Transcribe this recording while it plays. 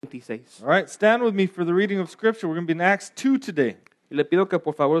26. All right, stand with me for the reading of Scripture. We're going to be in Acts 2 today. Y le pido que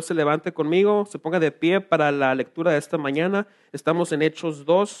por favor se levante conmigo, se ponga de pie para la lectura de esta mañana. Estamos en Hechos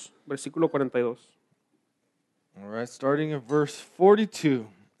 2, versículo 42. All right, starting at verse 42.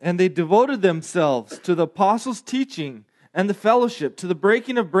 And they devoted themselves to the apostles' teaching and the fellowship, to the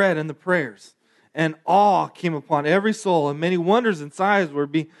breaking of bread and the prayers. And awe came upon every soul, and many wonders and signs were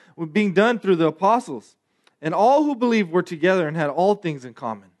being done through the apostles. And all who believed were together and had all things in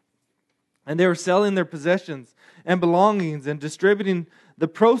common. And they were selling their possessions and belongings and distributing the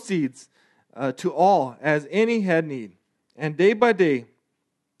proceeds to all as any had need. And day by day,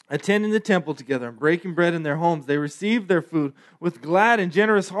 attending the temple together and breaking bread in their homes, they received their food with glad and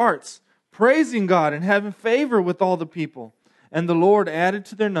generous hearts, praising God and having favor with all the people. And the Lord added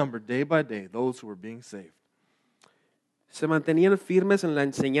to their number day by day those who were being saved. Se mantenían firmes en la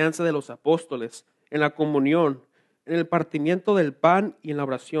enseñanza de los apóstoles, en la comunión, en el partimiento del pan y en la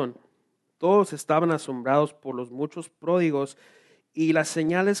oración. Todos estaban asombrados por los muchos pródigos y las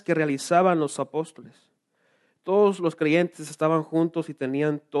señales que realizaban los apóstoles. Todos los creyentes estaban juntos y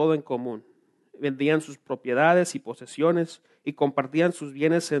tenían todo en común. Vendían sus propiedades y posesiones y compartían sus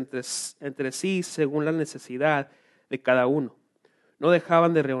bienes entre sí según la necesidad de cada uno. No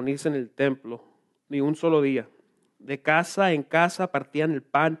dejaban de reunirse en el templo ni un solo día. De casa en casa partían el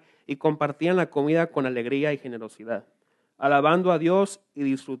pan y compartían la comida con alegría y generosidad, alabando a Dios y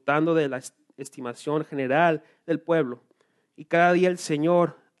disfrutando de la estimación general del pueblo. Y cada día el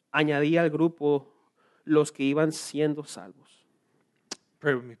Señor añadía al grupo los que iban siendo salvos.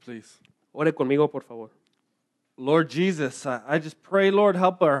 Pray with me, please. Ore conmigo, por favor. Lord Jesus, I just pray, Lord,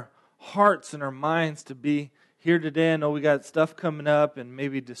 help our hearts and our minds to be here today. I know we got stuff coming up and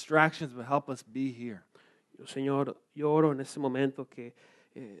maybe distractions, but help us be here. Señor, yo oro en este momento que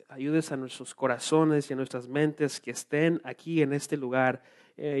ayudes a nuestros corazones y a nuestras mentes que estén aquí en este lugar.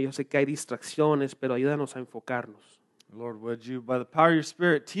 Yo sé que hay distracciones, pero ayúdanos a enfocarnos. Lord, would you, by the power of your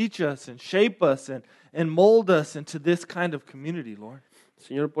Spirit, teach us and shape us and mold us into this kind of community, Lord?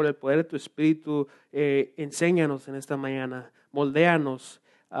 Señor, por el poder de tu Espíritu, enséñanos en esta mañana, moldéanos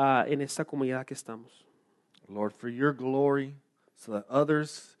en esta comunidad que estamos. Lord, for your glory, so that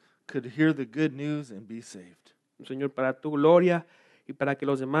others could hear the good news and be saved. Señor, para tu gloria y para que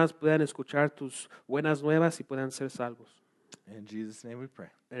los demás puedan escuchar tus buenas nuevas y puedan ser salvos. In Jesus' name we pray.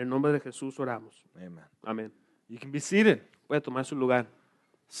 En el nombre de Jesús oramos. Amen. Amén. You can be seated. Puede tomar su lugar.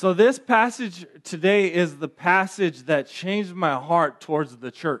 So this passage today is the passage that changed my heart towards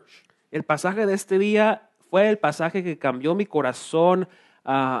the church. El pasaje de este día fue el pasaje que cambió mi corazón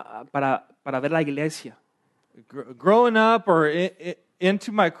para ver la iglesia. Growing up or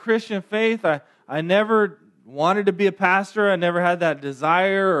into my Christian faith, I never wanted to be a pastor. I never had that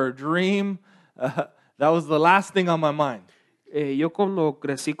desire or dream. That was the last thing on my mind. Yo cuando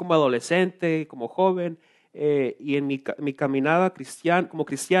crecí como adolescente, como joven, y en mi caminada como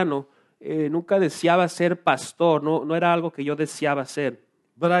cristiano, nunca deseaba ser pastor, no era algo que yo deseaba ser.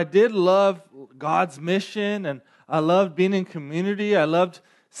 But I did love God's mission, and I loved being in community. I loved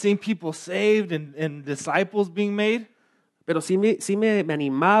seeing people saved and disciples being made. Pero sí me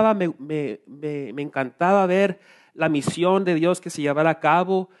animaba, me encantaba ver la misión de Dios que se llevara a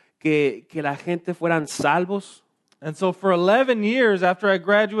cabo, que la gente fueran salvos. And so for 11 years after I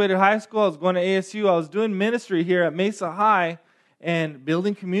graduated high school, I was going to ASU. I was doing ministry here at Mesa High and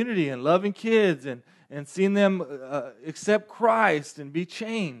building community and loving kids and seeing them accept Christ and be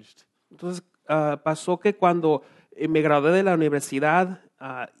changed. Entonces pasó que cuando me gradué de la universidad,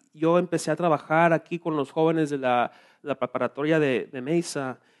 yo empecé a trabajar aquí con los jóvenes de la preparatoria de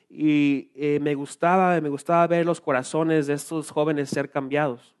Mesa y me gustaba ver los corazones de estos jóvenes ser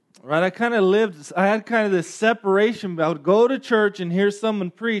cambiados. Right, I had kind of this separation. I would go to church and hear someone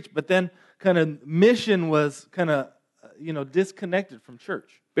preach, but then kind of mission was kind of, disconnected from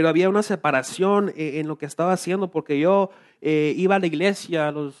church. Pero había una separación en lo que estaba haciendo porque yo iba a la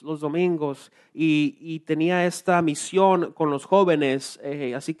iglesia los domingos y tenía esta misión con los jóvenes,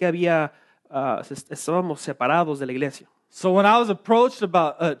 así que estábamos separados de la iglesia. So when I was approached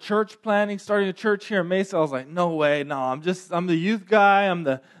about church planning, starting a church here in Mesa, I was like, no way, no, I'm the youth guy, I'm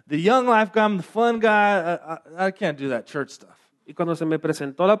the young life guy, I'm the fun guy, I can't do that church stuff. Y cuando se me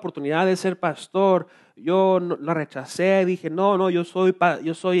presentó la oportunidad de ser pastor, yo la rechacé, dije, no, yo soy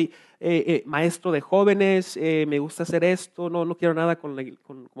maestro de jóvenes, me gusta hacer esto, no quiero nada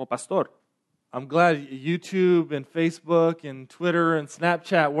como pastor. I'm glad YouTube and Facebook and Twitter and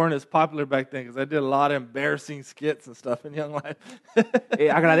Snapchat weren't as popular back then because I did a lot of embarrassing skits and stuff in Young Life.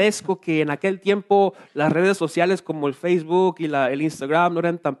 Agradezco que en aquel tiempo las redes sociales como el Facebook y el Instagram no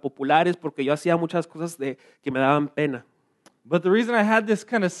eran tan populares porque yo hacía muchas cosas que me daban pena. But the reason I had this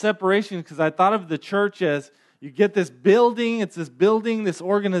kind of separation is because I thought of the church as you get this building, it's this building, this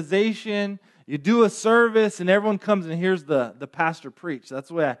organization, you do a service, and everyone comes and hears the pastor preach. That's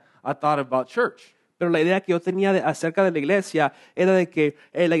the way I thought about church. Pero la idea que yo tenía acerca de la iglesia era de que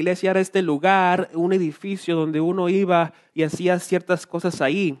la iglesia era este lugar, un edificio donde uno iba y hacía ciertas cosas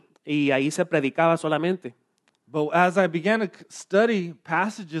ahí, y ahí se predicaba solamente. But as I began to study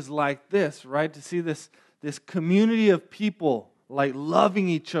passages like this, right, to see this community of people like loving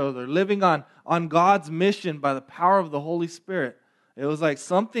each other, living on God's mission by the power of the Holy Spirit, it was like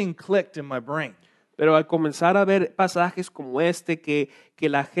something clicked in my brain. Pero al comenzar a ver pasajes como este, que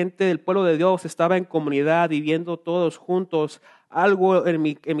la gente del pueblo de Dios estaba en comunidad, viviendo todos juntos, algo en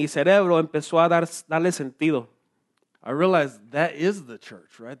mi cerebro empezó a darle sentido. I realized that is the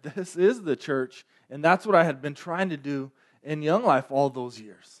church, right? This is the church, and that's what I had been trying to do in Young Life all those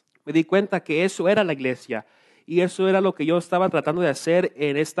years. Me di cuenta que eso era la iglesia, y eso era lo que yo estaba tratando de hacer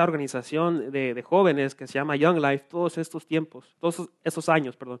en esta organización de jóvenes que se llama Young Life todos estos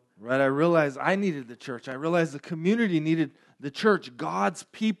años. Right, I realized I needed the church. I realized the community needed the church, God's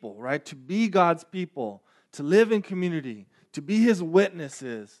people, right? To be God's people, to live in community, to be His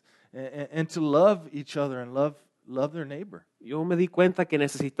witnesses, and to love each other and love their neighbor. Yo me di cuenta que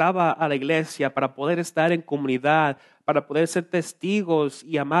necesitaba a la iglesia para poder estar en comunidad, para poder ser testigos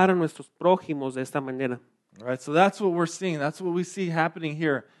y amar a nuestros prójimos de esta manera. All right, so that's what we're seeing. That's what we see happening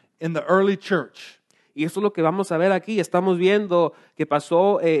here in the early church. Y eso es lo que vamos a ver aquí. Estamos viendo que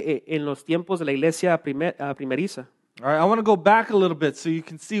pasó en los tiempos de la iglesia primeriza. All right, I want to go back a little bit so you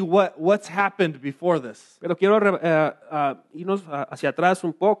can see what's happened before this. Pero quiero irnos hacia atrás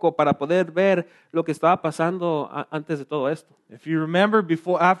un poco para poder ver lo que estaba pasando antes de todo esto. If you remember,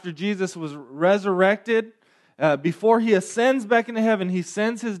 after Jesus was resurrected, before He ascends back into heaven, He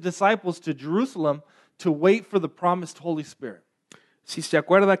sends His disciples to Jerusalem to wait for the promised Holy Spirit. Si se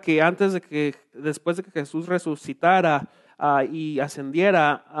acuerda que después de que Jesús resucitara y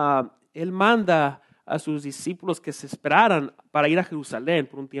ascendiera, Él manda a sus discípulos que se esperaran para ir a Jerusalén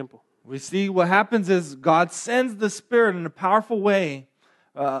por un tiempo. We see what happens is God sends the Spirit in a powerful way.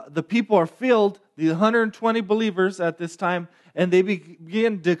 The people are filled, the 120 believers at this time, and they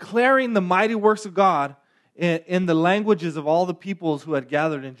begin declaring the mighty works of God in the languages of all the peoples who had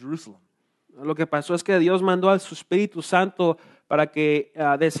gathered in Jerusalem. Lo que pasó es que Dios mandó a su Espíritu Santo para que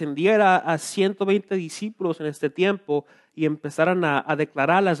descendiera a 120 discípulos en este tiempo y empezaran a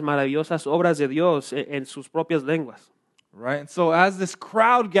declarar las maravillosas obras de Dios en sus propias lenguas. Right, and so as this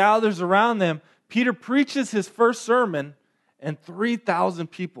crowd gathers around them, Peter preaches his first sermon, and 3,000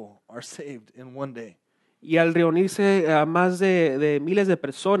 people are saved in one day. Y al reunirse más de miles de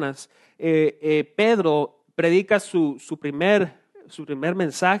personas, Pedro predica su primer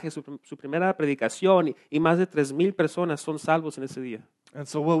mensaje, su primera predicación, y más de 3,000 personas son salvos en ese día. And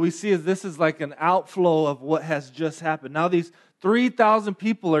so what we see is this is like an outflow of what has just happened. Now these 3,000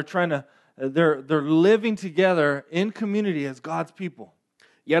 people are they're living together in community as God's people.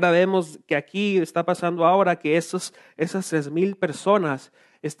 Y ahora vemos que aquí está pasando ahora que esas 3,000 personas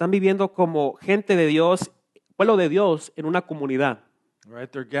están viviendo como gente de Dios, pueblo de Dios, en una comunidad. Right,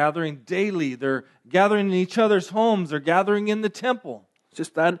 they're gathering daily. They're gathering in each other's homes. They're gathering in the temple. Se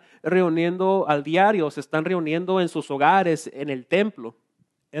están reuniendo al diario, se están reuniendo en sus hogares, en el templo.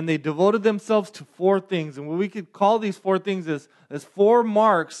 And they devoted themselves to 4 things. And what we could call these 4 things is 4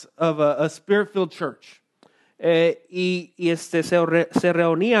 marks of a spirit-filled church. Se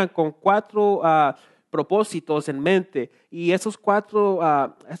reunían con 4 propósitos en mente. Y esos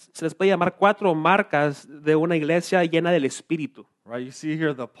 4, se les puede llamar 4 marcas de una iglesia llena del Espíritu. Right, you see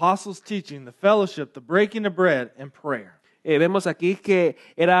here the apostles' teaching, the fellowship, the breaking of bread, and prayer. Vemos aquí que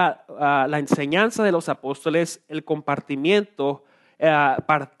era la enseñanza de los apóstoles, el compartimiento,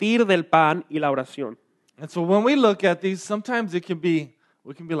 partir del pan y la oración. And so when we look at these, sometimes we can be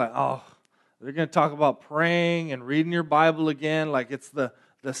like, oh, they're going to talk about praying and reading your Bible again, like it's the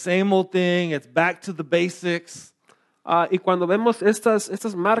same old thing, it's back to the basics. Y cuando vemos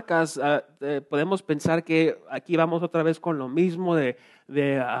estas marcas, podemos pensar que aquí vamos otra vez con lo mismo de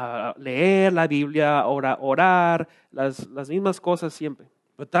leer la Biblia, orar, las mismas cosas siempre.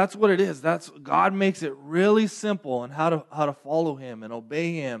 But that's what it is. God makes it really simple on how to follow Him and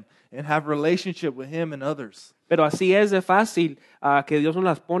obey Him and have relationship with Him and others. Pero así es de fácil que Dios nos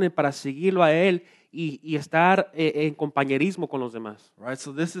las pone para seguirlo a Él y estar en compañerismo con los demás. Right.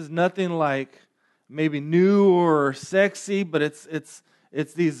 So this is nothing like maybe new or sexy, but it's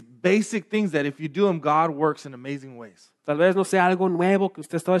these basic things that if you do them, God works in amazing ways. Tal vez no sea algo nuevo que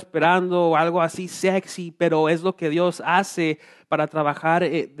usted estaba esperando o algo así sexy, pero es lo que Dios hace para trabajar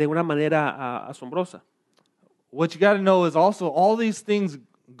de una manera asombrosa. what you got to know is also all these things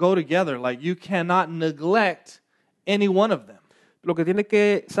go together. Like you cannot neglect any one of them. Lo que tiene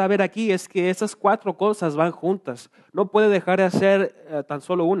que saber aquí es que esas 4 cosas van juntas. No puede dejar de hacer tan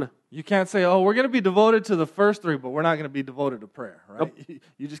solo una. You can't say, oh, we're going to be devoted to the first 3, but we're not going to be devoted to prayer, right?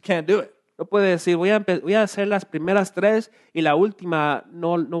 You just can't do it. No puede decir, voy a hacer las primeras 3 y la última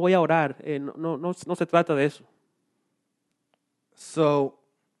no voy a orar. No se trata de eso. So,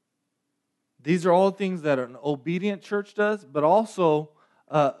 these are all things that an obedient church does, but also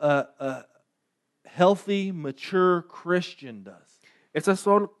a healthy, mature Christian does. Estas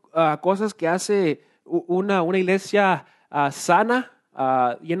son cosas que hace una iglesia sana,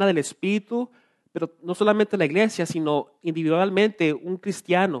 llena del Espíritu, pero no solamente la iglesia, sino individualmente un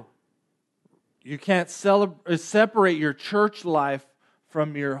cristiano. You can't separate your church life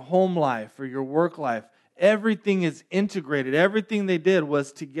from your home life or your work life. Everything is integrated. Everything they did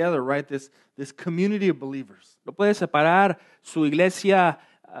was together, right? This community of believers. No puede separar su iglesia,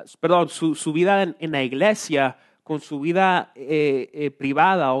 su vida en la iglesia con su vida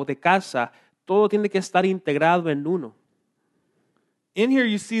privada o de casa. Todo tiene que estar integrado en uno. In here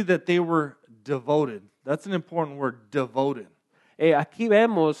you see that they were devoted. That's an important word, devoted. Aquí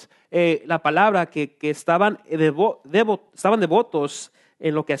vemos la palabra que estaban devotos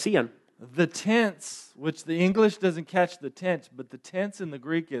en lo que hacían. The tense, which the English doesn't catch the tense, but the tense in the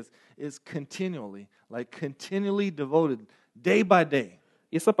Greek is continually, like continually devoted, day by day.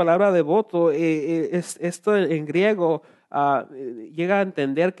 Y esta palabra devoto, esto en griego llega a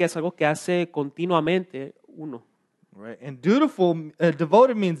entender que es algo que hace continuamente uno. Right, and dutiful,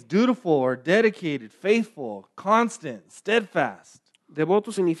 devoted means dutiful or dedicated, faithful, constant, steadfast.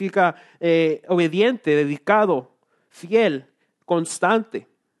 Devoto significa obediente, dedicado, fiel, constante.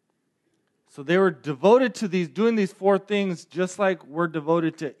 So they were devoted to doing these 4 things, just like we're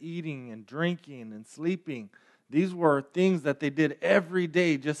devoted to eating and drinking and sleeping. These were things that they did every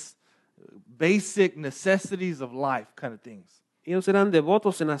day, just basic necessities of life kind of things. Ellos eran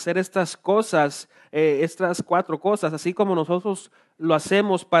devotos en hacer estas cosas, estas 4 cosas, así como nosotros lo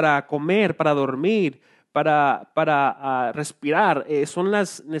hacemos para comer, para dormir, para respirar. Son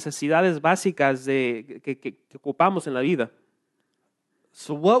las necesidades básicas que ocupamos en la vida.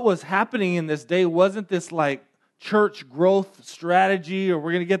 So what was happening in this day wasn't this like church growth strategy, or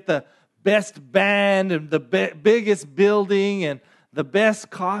we're going to get the best band and the biggest building and the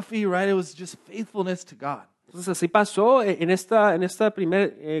best coffee, right? It was just faithfulness to God. Entonces así pasó en esta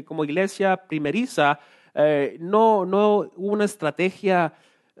como iglesia primeriza. No hubo una estrategia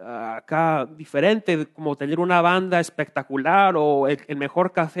acá diferente como tener una banda espectacular o el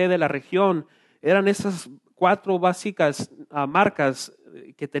mejor café de la región. Eran esas 4 básicas marcas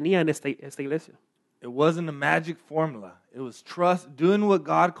que tenía en esta iglesia. It wasn't a magic formula. It was doing what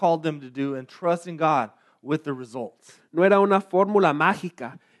God called them to do and trusting God with the results. No era una fórmula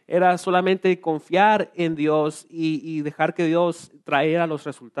mágica. Era solamente confiar en Dios y dejar que Dios traiera los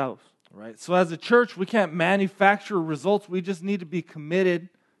resultados. Right. So as a church, we can't manufacture results. We just need to be committed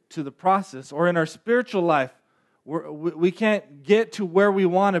to the process. Or in our spiritual life, we can't get to where we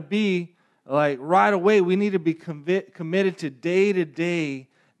want to be like right away. We need to be committed to day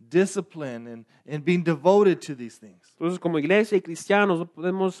discipline and being devoted to these things. Entonces, como iglesia y cristianos, no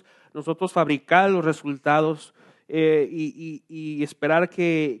podemos nosotros fabricar los resultados y esperar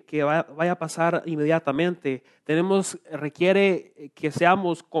que vaya a pasar inmediatamente. Requiere que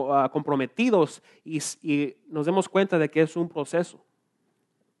seamos comprometidos y nos demos cuenta de que es un proceso.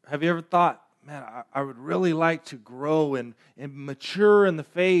 Have you ever thought, man, I would really like to grow and mature in the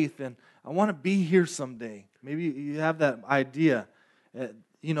faith, and I want to be here someday? Maybe you have that idea.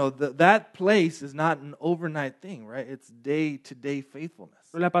 That place is not an overnight thing, right? It's day-to-day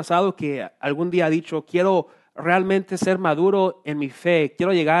faithfulness. ¿No le ha pasado que algún día ha dicho, quiero realmente ser maduro en mi fe,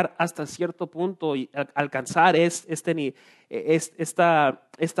 quiero llegar hasta cierto punto y alcanzar esta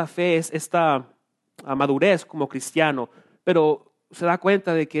fe, esta madurez como cristiano, pero se da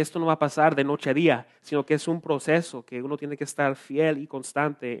cuenta de que esto no va a pasar de noche a día, sino que es un proceso que uno tiene que estar fiel y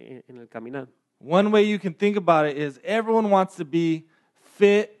constante en el caminar? One way you can think about it is everyone wants to be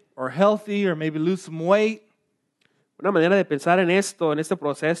fit or healthy or maybe lose some weight. Una manera de pensar en este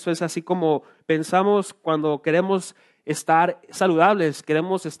proceso, es así como pensamos cuando queremos estar saludables,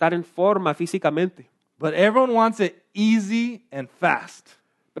 queremos estar en forma físicamente. But everyone wants it easy and fast.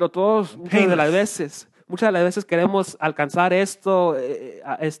 Pero todos, muchas de las veces queremos alcanzar estar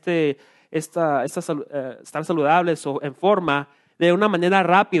saludables o en forma de una manera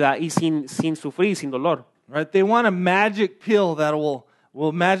rápida y sin sufrir, sin dolor. Right? They want a magic pill that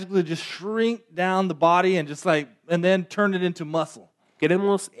will magically just shrink down the body and and then turn it into muscle.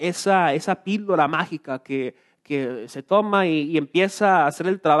 Queremos esa píldora mágica que que se toma y empieza a hacer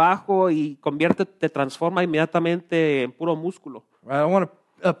el trabajo y te transforma inmediatamente en puro músculo. Right? I want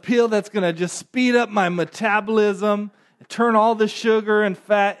a pill that's going to just speed up my metabolism, turn all the sugar and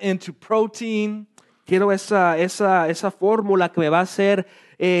fat into protein. Quiero esa fórmula que me va a hacer,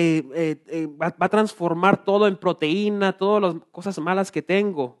 va a transformar todo en proteína, todas las cosas malas que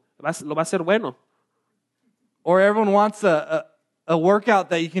tengo, lo va a hacer bueno. Or everyone wants a workout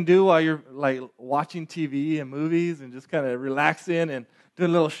that you can do while you're like watching TV and movies and just kind of relaxing and do a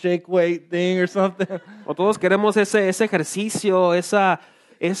little shake weight thing or something. O todos queremos ese ejercicio, esa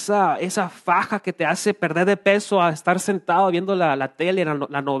faja que te hace perder de peso a estar sentado viendo la tele,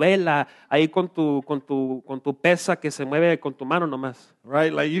 la novela, ahí con tu pesa que se mueve con tu mano nomás.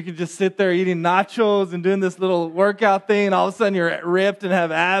 Right, like you can just sit there eating nachos and doing this little workout thing, and all of a sudden you're ripped and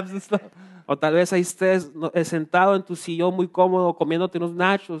have abs and stuff. O tal vez ahí estés sentado en tu sillón muy cómodo comiéndote unos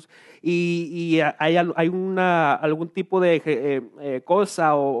nachos y hay algún tipo de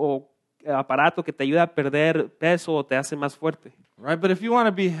cosa o aparato que te ayuda a perder peso o te hace más fuerte. Right, but if you want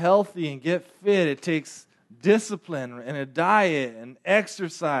to be healthy and get fit, it takes discipline and a diet and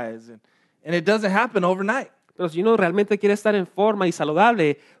exercise, and it doesn't happen overnight. Pero si uno realmente quiere estar en forma y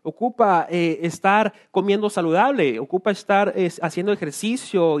saludable, ocupa estar comiendo saludable, ocupa estar haciendo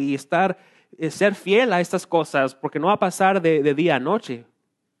ejercicio y ser fiel a estas cosas, porque no va a pasar de día a noche.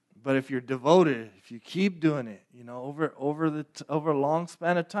 But if you're devoted, if you keep doing it, over a long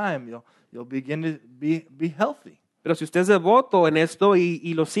span of time, you'll begin to be healthy. Pero si usted es devoto en esto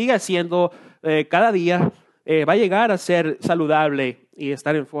y lo sigue haciendo cada día, va a llegar a ser saludable y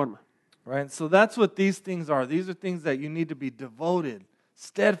estar en forma. Right? So that's what these things are. These are things that you need to be devoted,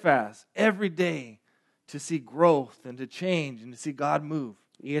 steadfast, every day to see growth and to change and to see God move.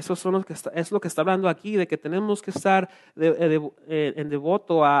 Y eso es lo que está hablando aquí, de que tenemos que estar en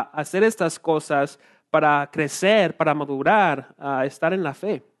devoto a hacer estas cosas para crecer, para madurar, a estar en la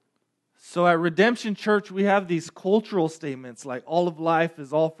fe. So at Redemption Church, we have these cultural statements like all of life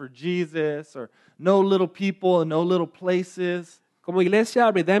is all for Jesus, or no little people and no little places. Como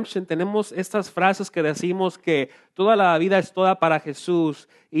iglesia Redemption tenemos estas frases que decimos que toda la vida es toda para Jesús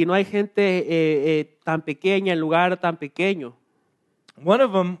y no hay gente tan pequeña en lugar tan pequeño. One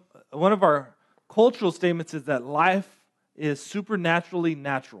of our cultural statements is that life is supernaturally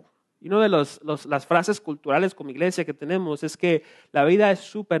natural. Y una de las frases culturales como iglesia que tenemos es que la vida es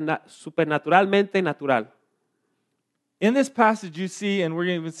supernaturalmente natural. In this passage you see, and we're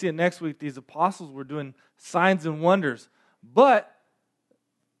going to even see it next week, these apostles were doing signs and wonders. But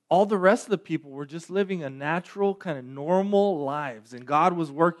all the rest of the people were just living a natural, kind of normal lives. And God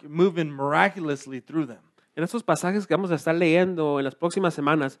was moving miraculously through them. En estos pasajes que vamos a estar leyendo en las próximas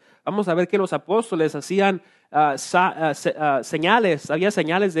semanas, vamos a ver que los apóstoles hacían señales, había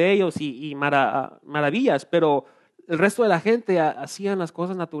señales de ellos y maravillas, pero el resto de la gente hacían las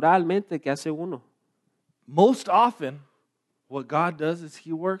cosas naturalmente que hace uno. Most often, what God does is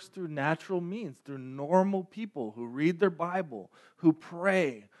He works through natural means, through normal people who read their Bible, who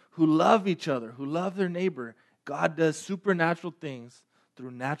pray, who love each other, who love their neighbor. God does supernatural things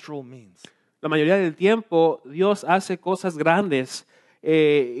through natural means. La mayoría del tiempo Dios hace cosas grandes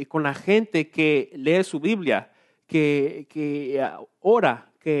con la gente que lee su Biblia, que ora,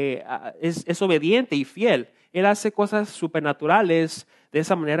 que es obediente y fiel. Él hace cosas supernaturales de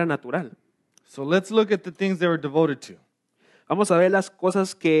esa manera natural. So let's look at the things they were devoted to. Vamos a ver las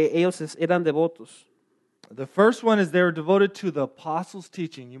cosas que ellos eran devotos. The first one is they were devoted to the apostles'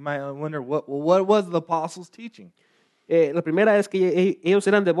 teaching. You might wonder, what was the apostles' teaching? La primera es que ellos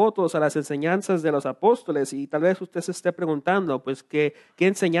eran devotos a las enseñanzas de los apóstoles y tal vez usted se esté preguntando, pues, ¿qué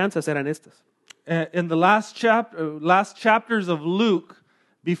enseñanzas eran estas? In the last chapters of Luke,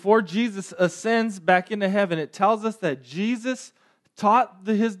 before Jesus ascends back into heaven, it tells us that Jesus taught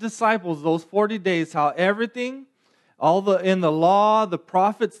his disciples those 40 days how everything, in the law, the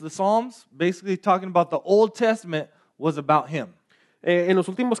prophets, the Psalms, basically talking about the Old Testament, was about him. En los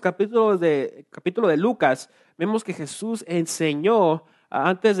últimos capítulo de Lucas, vemos que Jesús enseñó,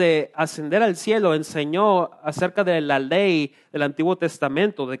 antes de ascender al cielo, enseñó acerca de la ley del Antiguo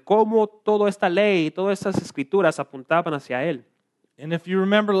Testamento, de cómo toda esta ley y todas estas escrituras apuntaban hacia Él. And if you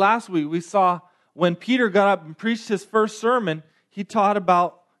remember last week, we saw when Peter got up and preached his first sermon, he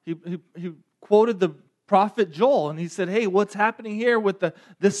quoted the prophet Joel, and he said, hey, what's happening here with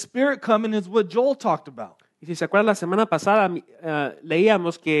the Spirit coming is what Joel talked about. Y si se acuerdan, la semana pasada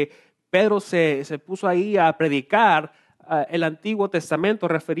leíamos que Pedro se puso ahí a predicar el Antiguo Testamento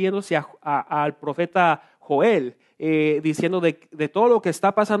refiriéndose al profeta Joel, diciendo de todo lo que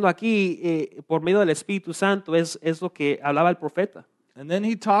está pasando aquí por medio del Espíritu Santo es lo que hablaba el profeta. And then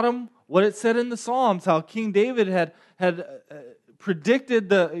he taught them what it said in the Psalms, how King David had had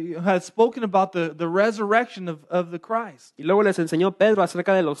spoken about the resurrection of the Christ. Y luego les enseñó Pedro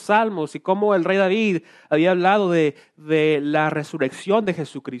acerca de los salmos y cómo el rey David había hablado de la resurrección de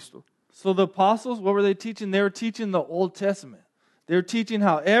Jesucristo. So the apostles, what were they teaching? They were teaching the Old Testament. They were teaching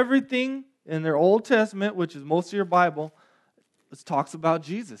how everything in their Old Testament, which is most of your Bible, it talks about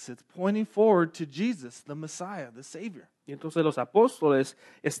Jesus. It's pointing forward to Jesus, the Messiah, the Savior. Y entonces los apóstoles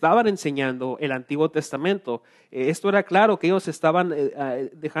estaban enseñando el Antiguo Testamento. Esto era claro que ellos estaban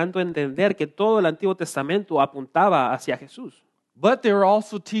dejando entender que todo el Antiguo Testamento apuntaba hacia Jesús. But they were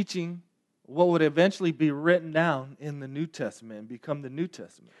also teaching what would eventually be written down in the New Testament and become the New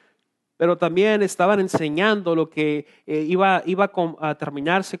Testament. Pero también estaban enseñando lo que iba a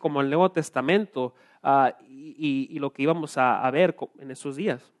terminarse como el Nuevo Testamento y lo que íbamos a ver en esos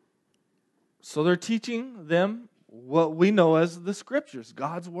días. So they're teaching them what we know as the Scriptures,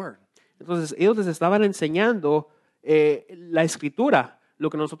 God's Word. Entonces ellos les estaban enseñando la Escritura,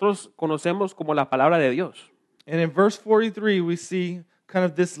 lo que nosotros conocemos como la palabra de Dios. And in verse 43 we see kind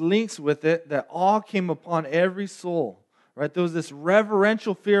of this links with it, that awe came upon every soul. Right? There was this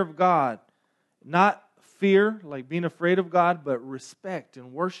reverential fear of God, not fear, like being afraid of God, but respect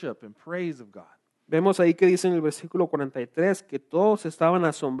and worship and praise of God. Vemos ahí que dice en el versículo 43 que todos estaban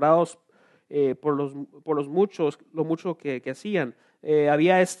asombrados por lo mucho que hacían.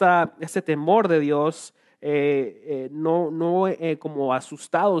 Había este temor de Dios, no como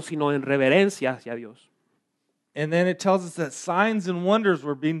asustados, sino en reverencia hacia Dios. And then it tells us that signs and wonders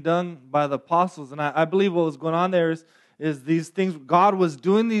were being done by the apostles. And I believe what was going on there is these things, God was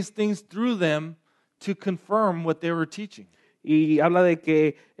doing these things through them to confirm what they were teaching. Y habla de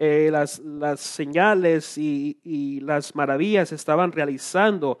que las señales y las maravillas estaban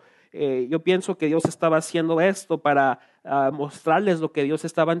realizando. Yo pienso que Dios estaba haciendo esto para mostrarles lo que Dios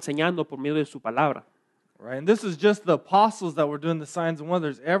estaba enseñando por medio de su palabra. Right, and this is just the apostles that were doing the signs and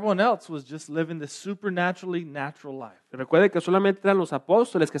wonders. Everyone else was just living this supernaturally natural life. Recuerde que solamente eran los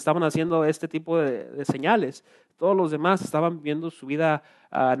apóstoles que estaban haciendo este tipo de señales. Todos los demás estaban viviendo su vida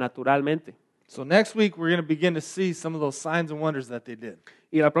naturalmente. So next week we're going to begin to see some of those signs and wonders that they did.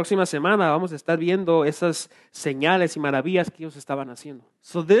 Y la próxima semana vamos a estar viendo esas señales y maravillas que ellos estaban haciendo.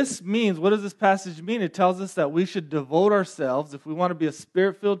 So this means, what does this passage mean? It tells us that we should devote ourselves, if we want to be a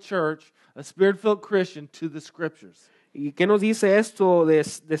spirit-filled church, a spirit-filled Christian, to the Scriptures. ¿Y qué nos dice esto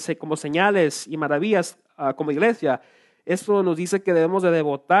como señales y maravillas como iglesia? Esto nos dice que debemos de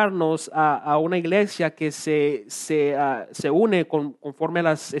devotarnos a una iglesia que se une conforme a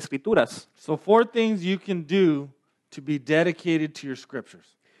las Escrituras. So 4 things you can do to be dedicated to your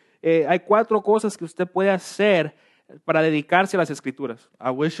Scriptures. Hay 4 cosas que usted puede hacer para dedicarse a las Escrituras. I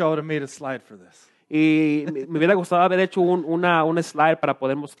wish I would have made a slide for this. Y me hubiera gustado haber hecho un slide para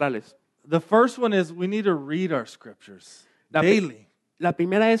poder mostrarles. The first one is we need to read our Scriptures daily. La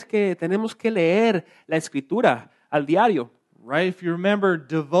primera es que tenemos que leer la Escritura al diario. Right? If you remember,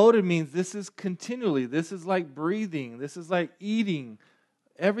 devoted means this is continually. This is like breathing. This is like eating.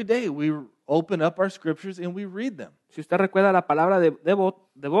 Every day we open up our Scriptures and we read them. Si usted recuerda la palabra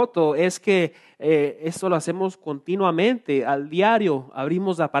devoto, es que esto lo hacemos continuamente, al diario,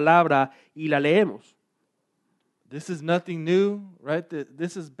 abrimos la palabra y la leemos. This is nothing new, right?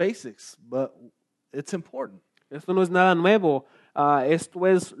 This is basics, but it's important. Esto no es nada nuevo, esto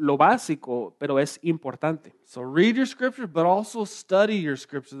es lo básico, pero es importante. So read your Scriptures, but also study your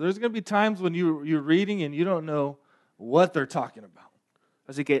Scriptures. There's going to be times when you're reading and you don't know what they're talking about.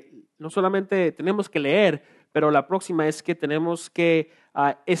 Así que no solamente tenemos que leer, pero la próxima es que tenemos que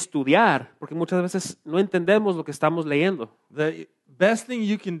estudiar, porque muchas veces no entendemos lo que estamos leyendo. The best thing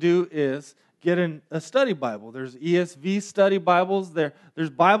you can do is get a study Bible. There's ESV study Bibles. There's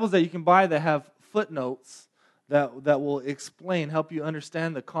Bibles that you can buy that have footnotes that will explain, help you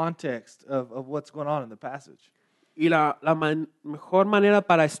understand the context of what's going on in the passage. Y la mejor manera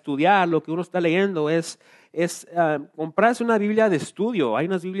para estudiar lo que uno está leyendo es comprarse una Biblia de estudio. Hay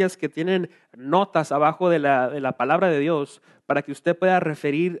unas Biblias que tienen notas abajo de la palabra de Dios para que usted pueda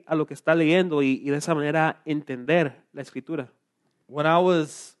referir a lo que está leyendo y de esa manera entender la Escritura. When I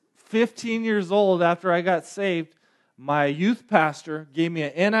was 15 years old, after I got saved, my youth pastor gave me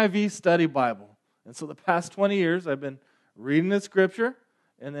an NIV study Bible. And so the past 20 years, I've been reading the Scripture,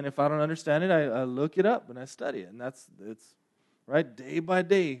 and then if I don't understand it, I look it up and I study it. And it's right, day by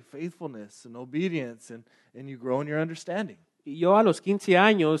day, faithfulness and obedience, and you grow in your understanding. Y yo a los 15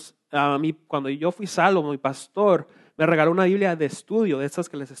 años, cuando yo fui salvo, mi pastor me regaló una Biblia de estudio, de estas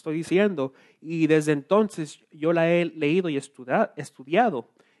que les estoy diciendo, y desde entonces yo la he leído y estudiado.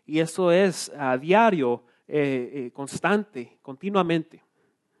 Y eso es a diario, constante, continuamente.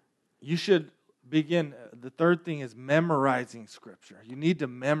 You should begin, the third thing is memorizing Scripture. You need to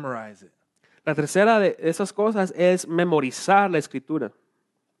memorize it. La tercera de esas cosas es memorizar la escritura.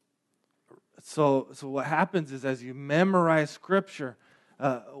 So what happens is as you memorize Scripture,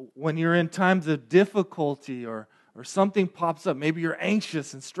 when you're in times of difficulty or something pops up, maybe you're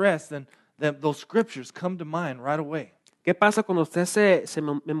anxious and stressed, then those Scriptures come to mind right away. ¿Qué pasa cuando usted se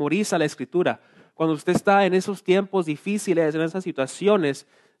memoriza la escritura? Cuando usted está en esos tiempos difíciles, en esas situaciones,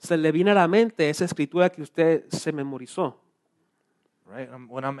 se le viene a la mente esa escritura que usted se memorizó. Right?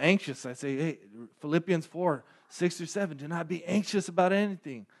 When I'm anxious, I say, hey, Philippians 4:6-7, do not be anxious about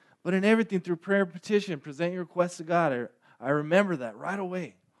anything, but in everything through prayer and petition, present your requests to God. I remember that right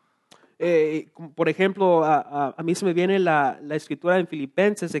away. Por ejemplo, a mí se me viene la escritura en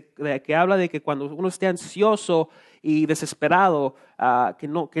Filipenses que habla de que cuando uno esté ansioso y desesperado, que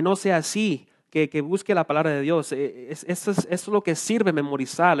no sea así, que busque la palabra de Dios. Eso es lo que sirve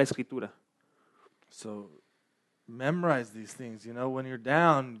memorizar la escritura. So memorize these things. You know, when you're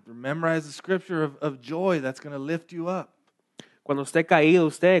down, memorize the scripture of joy that's going to lift you up. Cuando esté caído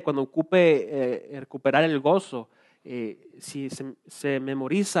cuando ocupe recuperar el gozo, si se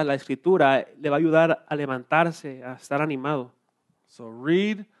memoriza la escritura, le va a ayudar a levantarse, a estar animado. So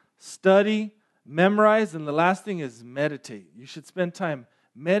read, study, memorize, and the last thing is meditate. You should spend time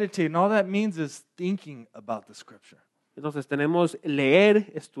meditating. All that means is thinking about the scripture. Entonces tenemos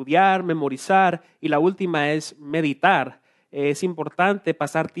leer, estudiar, memorizar, y la última es meditar. Es importante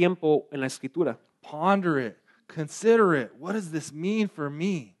pasar tiempo en la escritura. Ponder it, consider it. What does this mean for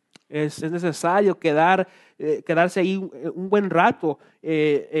me? Es necesario quedarse ahí un buen rato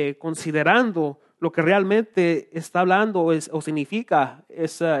considerando lo que realmente está hablando o significa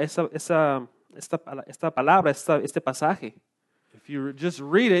esta palabra, este pasaje. If you just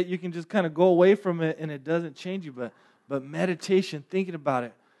read it, you can just kind of go away from it and it doesn't change you. But meditation, thinking about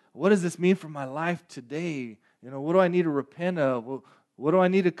it, what does this mean for my life today? You know, what do I need to repent of? What do I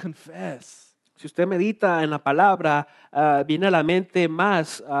need to confess? Si usted medita en la palabra, viene a la mente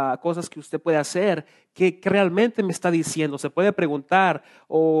más cosas que usted puede hacer. ¿Qué realmente me está diciendo? Se puede preguntar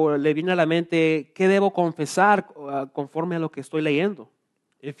o le viene a la mente qué debo confesar conforme a lo que estoy leyendo.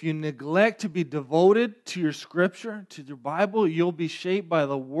 If you neglect to be devoted to your scripture, to your Bible, you'll be shaped by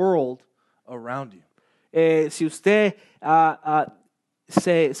the world around you. Si usted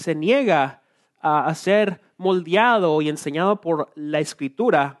se niega a ser moldeado y enseñado por la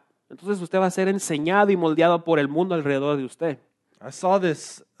escritura, entonces usted va a ser enseñado y moldeado por el mundo alrededor de usted. I saw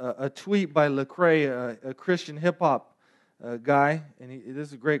this a tweet by Lecrae, a Christian hip hop guy, and this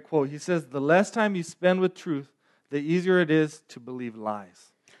is a great quote. He says, "The less time you spend with truth, the easier it is to believe lies."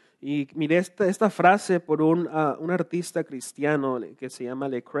 Y miré esta frase por un artista cristiano que se llama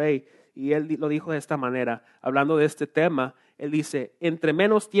Lecrae, y él lo dijo de esta manera, hablando de este tema. Él dice: entre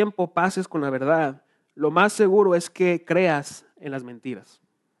menos tiempo pases con la verdad, lo más seguro es que creas en las mentiras.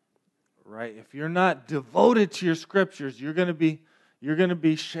 Right? If you're not devoted to your scriptures, you're going to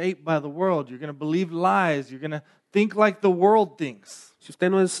be shaped by the world. You're going to believe lies. You're going to think like the world thinks. Si usted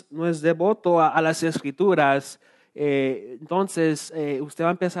no es devoto a las escrituras, entonces usted va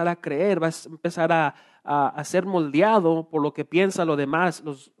a empezar a creer, va a empezar a ser moldeado por lo que piensa los demás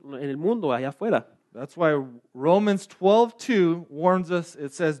en el mundo allá afuera. That's why Romans 12:2 warns us.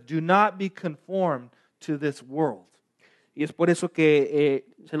 It says, "Do not be conformed to this world." Y es por eso que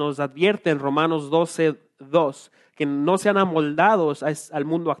se nos advierte en Romanos 12:2 que no sean amoldados al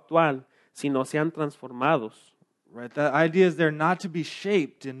mundo actual, sino sean transformados. Right? The idea is they're not to be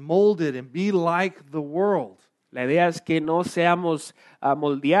shaped and molded and be like the world. La idea es que no seamos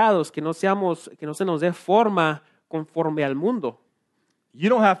moldeados, que no se nos dé forma conforme al mundo. You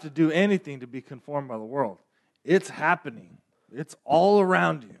don't have to do anything to be conformed by the world. It's happening. It's all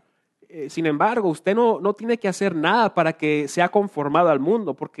around you. Sin embargo, usted no tiene que hacer nada para que sea conformado al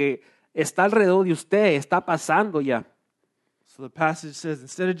mundo, porque está alrededor de usted, está pasando ya. So the passage says,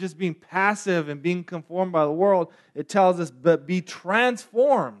 instead of just being passive and being conformed by the world, it tells us, but be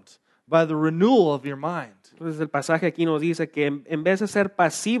transformed by the renewal of your mind. Entonces el pasaje aquí nos dice que en vez de ser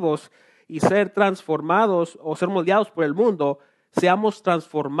pasivos y ser transformados o ser moldeados por el mundo, seamos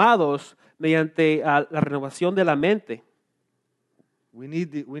transformados mediante la renovación de la mente. We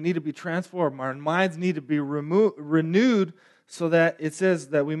need to be transformed. Our minds need to be renewed so that it says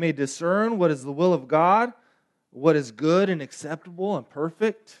that we may discern what is the will of God, what is good and acceptable and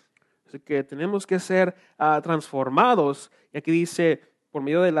perfect. Así que tenemos que ser transformados. Y aquí dice, por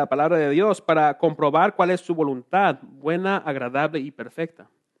medio de la palabra de Dios, para comprobar cuál es su voluntad, buena, agradable y perfecta.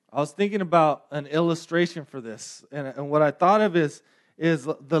 I was thinking about an illustration for this, and what I thought of is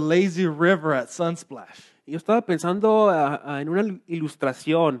the lazy river at Sunsplash. Yo estaba pensando en una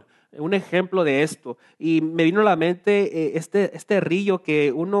ilustración, un ejemplo de esto, y me vino a la mente este río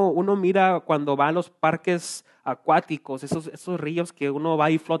que uno mira cuando va a los parques acuáticos, esos ríos que uno va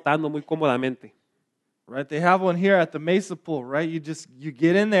ahí flotando muy cómodamente. Right? They have one here at the Mesa pool, right? You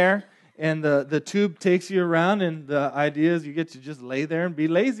get in there and the tube takes you around, and the idea is you get to just lay there and be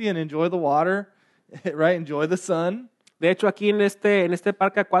lazy and enjoy the water, right? Enjoy the sun. De hecho, aquí en este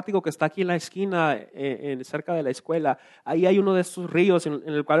parque acuático que está aquí en la esquina, cerca de la escuela, ahí hay uno de esos ríos en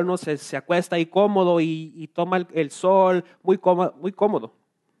el cual uno se acuesta ahí cómodo y toma el sol muy cómodo, muy cómodo.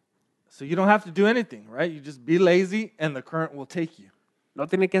 So you don't have to do anything, right? You just be lazy and the current will take you. No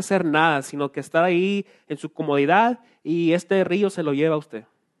tiene que hacer nada, sino que estar ahí en su comodidad y este río se lo lleva a usted.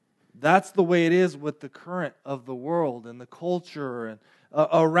 That's the way it is with the current of the world and the culture and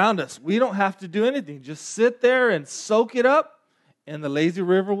around us. We don't have to do anything. Just sit there and soak it up, and the lazy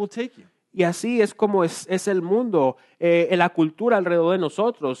river will take you. Y así es como es el mundo, en la cultura alrededor de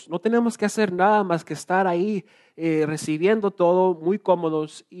nosotros. No tenemos que hacer nada más que estar ahí recibiendo todo muy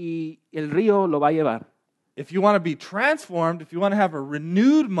cómodos y el río lo va a llevar. If you want to be transformed, if you want to have a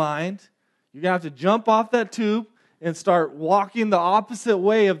renewed mind, you're going to have to jump off that tube and start walking the opposite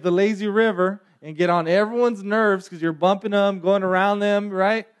way of the lazy river and get on everyone's nerves because you're bumping them, going around them,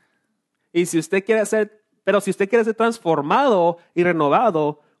 right? Y si usted quiere ser transformado y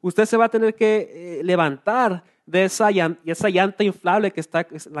renovado, usted se va a tener que levantar de esa llanta inflable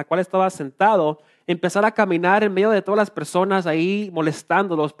en la cual estaba sentado, empezar a caminar en medio de todas las personas ahí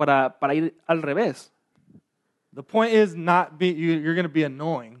molestándolos para ir al revés. The point is you're going to be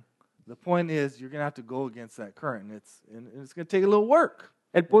annoying. The point is you're going to have to go against that current, and it's going to take a little work.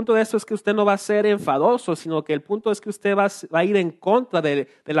 El punto de eso es que usted no va a ser enfadoso, sino que el punto es que usted va a ir en contra de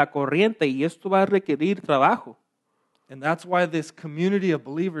la corriente y esto va a requerir trabajo. And that's why this community of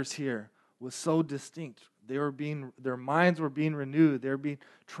believers here was so distinct. Their minds were being renewed. They were being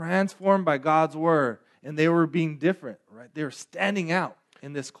transformed by God's word, and they were being different, right? They were standing out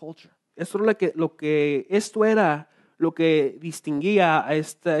in this culture. Esto era lo que distinguía a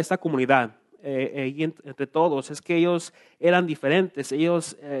esta comunidad entre todos, es que ellos eran diferentes,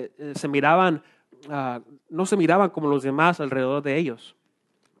 ellos no se miraban como los demás alrededor de ellos.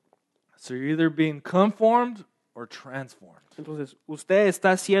 So you're either being conformed or transformed. Entonces, usted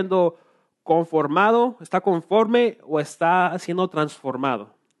está siendo conformado, está conforme o está siendo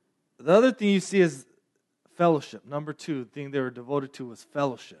transformado. The other thing you see is fellowship. Number 2, the thing they were devoted to was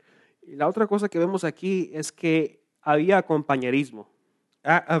fellowship. Y la otra cosa que vemos aquí es que había compañerismo.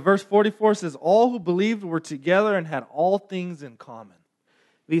 Verse 44 says, all who believed were together and had all things in common.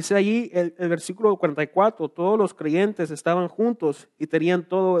 Dice allí el versículo 44, todos los creyentes estaban juntos y tenían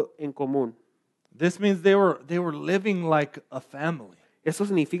todo en común. This means they were living like a family. Eso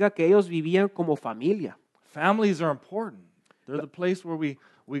significa que ellos vivían como familia. Families are important. They're the place where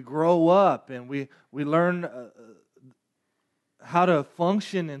we grow up and we learn how to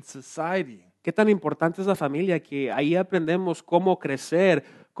function in society. Qué tan importante es la familia que ahí aprendemos cómo crecer,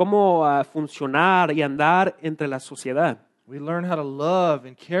 cómo funcionar y andar entre la sociedad. We learn how to love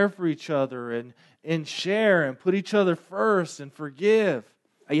and care for each other and share and put each other first and forgive.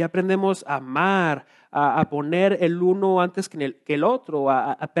 Ahí aprendemos a amar, a poner el uno antes que el otro,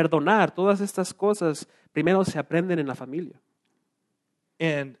 a perdonar. Todas estas cosas primero se aprenden en la familia.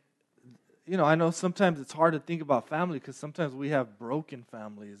 And I know sometimes it's hard to think about family because sometimes we have broken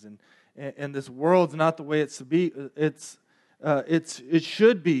families and this world's not the way it's to be. It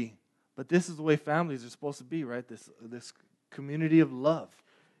should be, but this is the way families are supposed to be, right? This community of love.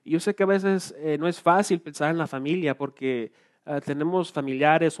 Yo sé que a veces no es fácil pensar en la familia porque tenemos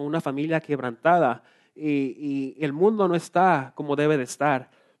familiares o una familia quebrantada y el mundo no está como debe de estar,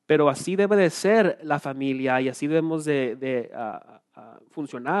 pero así debe de ser la familia y así debemos de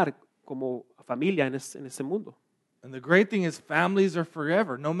funcionar como familia en este mundo. And the great thing is families are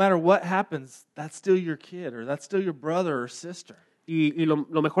forever. No matter what happens, that's still your kid or that's still your brother or sister. Y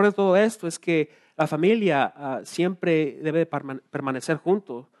lo mejor de todo esto es que la familia siempre debe permanecer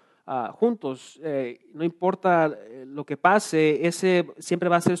juntos. No importa lo que pase, ese siempre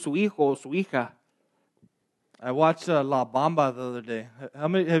va a ser su hijo o su hija. I watched La Bamba the other day.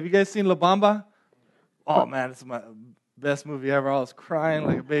 Have you guys seen La Bamba? Oh man, it's my best movie ever. I was crying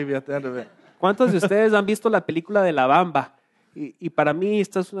like a baby at the end of it. ¿Cuántos de ustedes han visto la película de La Bamba? Y para mí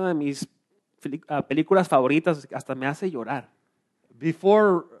esta es una de mis películas favoritas, hasta me hace llorar.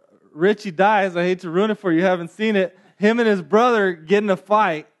 Before Richie dies, I hate to ruin it for you, haven't seen it, him and his brother get in a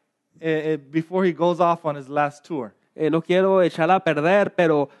fight before he goes off on his last tour. No quiero echarla a perder,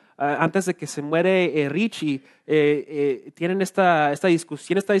 pero antes de que se muere Richie, tienen esta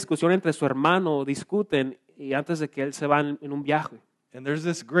discusión entre su hermano, discuten, y antes de que él se va en un viaje. And there's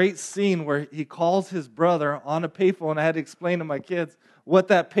this great scene where he calls his brother on a payphone. I had to explain to my kids what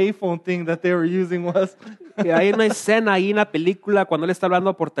that payphone thing that they were using was. Y hay una escena ahí en la película cuando él está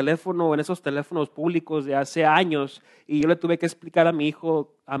hablando por teléfono, en esos teléfonos públicos de hace años, y yo le tuve que explicar a mi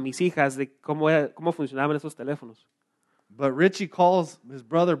hijo, a mis hijas, de cómo funcionaban esos teléfonos. But Richie calls his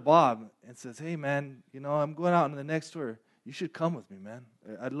brother Bob and says, "Hey man, you know, I'm going out on the next tour. You should come with me, man.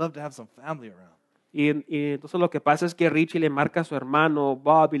 I'd love to have some family around." Y entonces lo que pasa es que Richie le marca a su hermano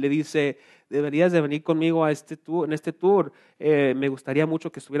Bob y le dice, deberías de venir conmigo a en este tour, me gustaría mucho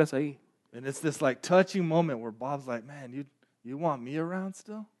que estuvieras ahí. And it's this like touching moment where Bob's like, "Man, you want me around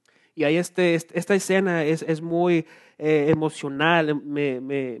still?" Y ahí esta escena es muy emocional,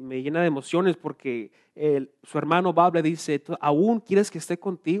 me llena de emociones porque su hermano Bob le dice, ¿aún quieres que esté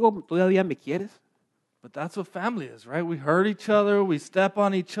contigo? ¿Todavía me quieres? But that's what family is, right? We hurt each other, we step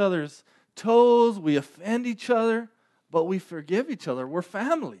on each other's toes, we offend each other, but we forgive each other. We're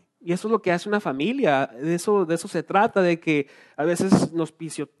family. Y eso es lo que hace una familia, de eso se trata, de que a veces nos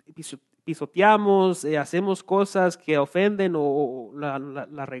pisoteamos, hacemos cosas que ofenden o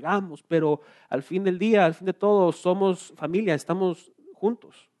la regamos, pero al fin del día, al fin de todo, somos familia, estamos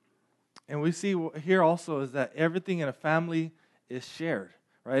juntos. And we see here also is that everything in a family is shared,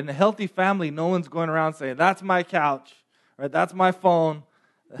 right? In a healthy family, no one's going around saying, "That's my couch," right? "That's my phone."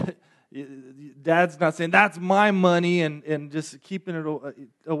 Dad's not saying, "That's my money," and just keeping it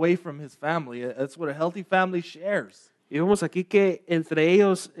away from his family. That's what a healthy family shares. Y vemos aquí que entre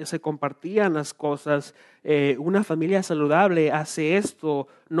ellos se compartían las cosas. Una familia saludable hace esto,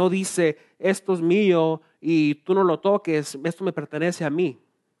 no dice, esto es mío y tú no lo toques, esto me pertenece a mí.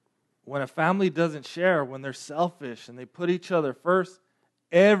 When a family doesn't share, when they're selfish and they put each other first,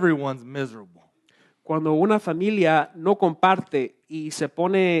 everyone's miserable. Cuando una familia no comparte y se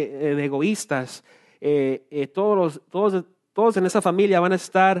pone de egoístas, todos en esa familia van a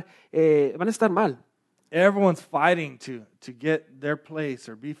estar mal. Everyone's fighting to get their place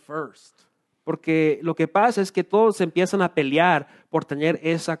or be first. Porque lo que pasa es que todos empiezan a pelear por tener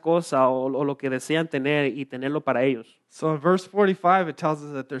esa cosa o lo que desean tener y tenerlo para ellos. So in verse 45, it tells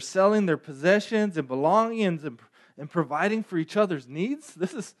us that they're selling their possessions and belongings and providing for each other's needs.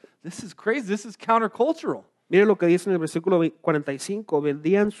 This is crazy. This is countercultural. Mire lo que dice en el versículo 45.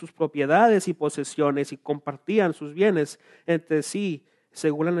 Vendían sus propiedades y posesiones y compartían sus bienes entre sí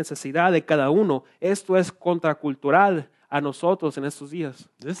según la necesidad de cada uno. Esto es contracultural a nosotros en estos días.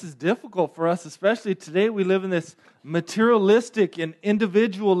 This is difficult for us, especially today. We live in this materialistic and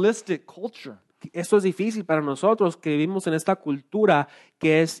individualistic culture. Esto es difícil para nosotros que vivimos en esta cultura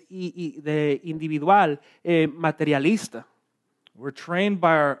que es de individual, materialista. We're trained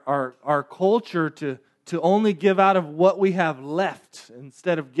by our culture to only give out of what we have left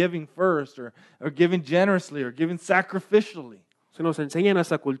instead of giving first or giving generously or giving sacrificially. Se nos enseña en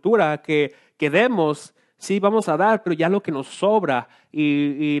nuestra cultura que demos, sí vamos a dar, pero ya lo que nos sobra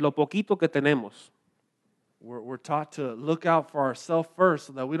y lo poquito que tenemos. We're taught to look out for ourselves first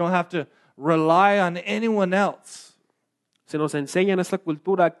so that we don't have to rely on anyone else. Se nos enseña en esta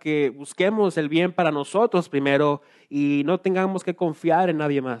cultura que busquemos el bien para nosotros primero y no tengamos que confiar en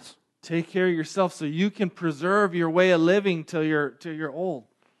nadie más. Take care of yourself so you can preserve your way of living till you're old.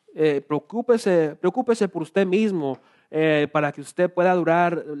 Preocúpese por usted mismo para que usted pueda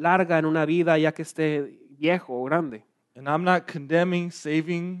durar larga en una vida ya que esté viejo o grande. And I'm not condemning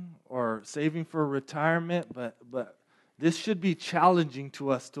saving for retirement, but this should be challenging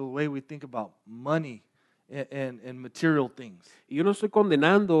to us to the way we think about money and material things. Y yo no estoy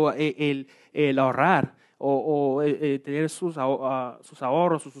condenando el ahorrar o tener sus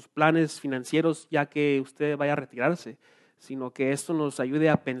ahorros o sus planes financieros ya que usted vaya a retirarse, sino que esto nos ayude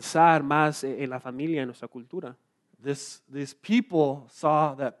a pensar más en la familia, en nuestra cultura. These people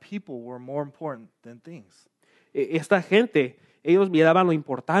saw that people were more important than things. Esta gente, ellos miraban lo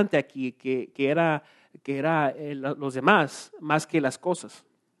importante aquí, que era los demás más que las cosas.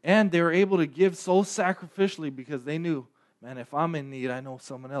 And they were able to give so sacrificially because they knew, man, if I'm in need, I know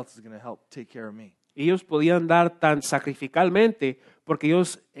someone else is going to help take care of me. Ellos podían dar tan sacrificalmente porque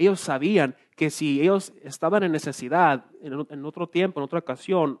ellos sabían que si ellos estaban en necesidad en otro tiempo, en otra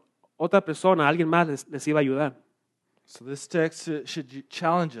ocasión, otra persona, alguien más les iba a ayudar. So this text should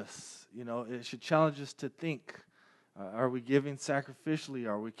challenge us. You know, it should challenge us to think. Are we giving sacrificially?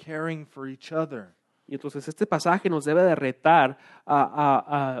 Are we caring for each other? Y entonces este pasaje nos debe de retar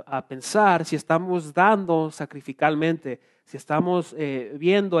a pensar si estamos dando sacrificalmente, si estamos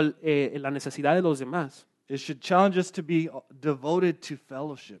viendo la necesidad de los demás. it should challenge us to be devoted to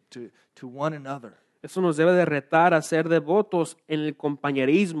fellowship, to one another. Eso nos debe de retar a ser devotos en el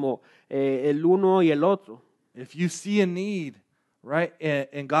compañerismo, el uno y el otro. If you see a need, right,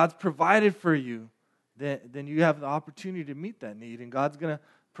 and God's provided for you, then you have the opportunity to meet that need, and God's going to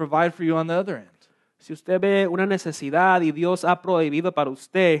provide for you on the other end. Si usted ve una necesidad y Dios ha prohibido para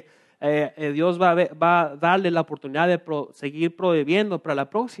usted, Dios va a darle la oportunidad de seguir prohibiendo para la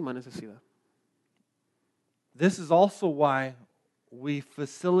próxima necesidad. This is also why we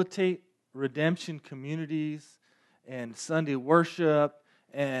facilitate redemption communities and Sunday worship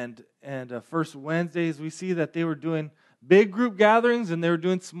and First Wednesdays. We see that they were doing big group gatherings and they were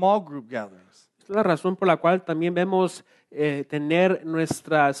doing small group gatherings. Esta es la razón por la cual también vemos tener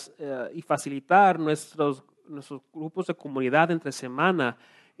y facilitar nuestros grupos de comunidad entre semana,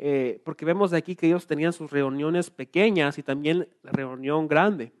 porque vemos de aquí que ellos tenían sus reuniones pequeñas y también la reunión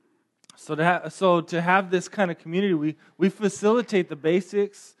grande. So to have this kind of community, we facilitate the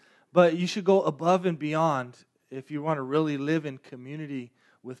basics, but you should go above and beyond if you want to really live in community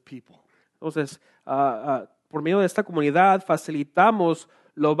with people. Entonces, por medio de esta comunidad facilitamos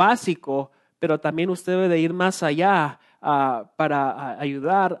lo básico, pero también usted debe de ir más allá para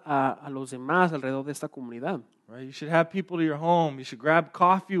ayudar a los demás alrededor de esta comunidad. Right? You should have people to your home. You should grab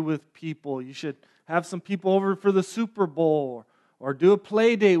coffee with people. You should have some people over for the Super Bowl or do a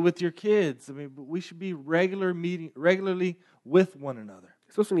play date with your kids. I mean, we should be regularly with one another.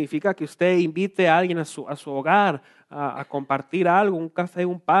 Eso significa que usted invite a alguien a su hogar a compartir algo, un café,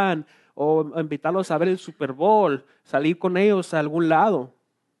 un pan, o invitarlos a ver el Super Bowl, salir con ellos a algún lado.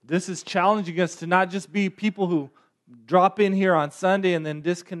 This is challenging us to not just be people who drop in here on Sunday and then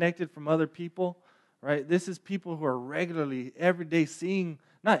disconnected from other people, right? This is people who are regularly, every day seeing,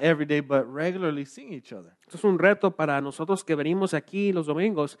 not every day, but regularly seeing each other. Esto es un reto para nosotros que venimos aquí los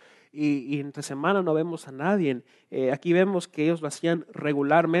domingos y entre semana no vemos a nadie. Aquí vemos que ellos lo hacían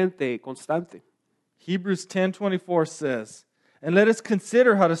regularmente, constante. Hebrews 10:24 says, "And let us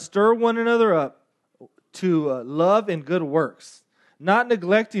consider how to stir one another up to love and good works, not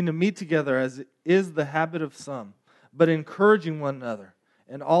neglecting to meet together as is the habit of some, but encouraging one another,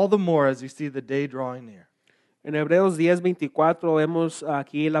 and all the more as you see the day drawing near." En Hebreos 10:24 vemos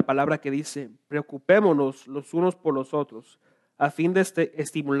aquí la palabra que dice, preocupémonos los unos por los otros, a fin de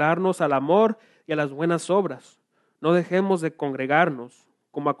estimularnos al amor y a las buenas obras. No dejemos de congregarnos,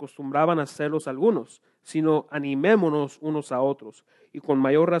 como acostumbraban a hacerlos algunos, sino animémonos unos a otros, y con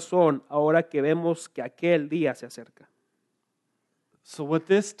mayor razón ahora que vemos que aquel día se acerca. So what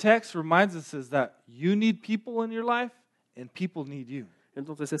this text reminds us is that you need people in your life and people need you.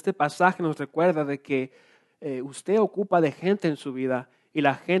 Entonces este pasaje nos recuerda de que usted ocupa de gente en su vida y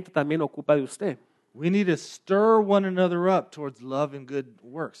la gente también ocupa de usted. We need to stir one another up towards love and good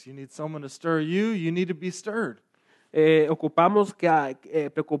works. You need someone to stir you, you need to be stirred. Ocupamos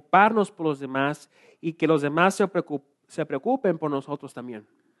preocuparnos por los demás y que los demás se preocupen por nosotros también.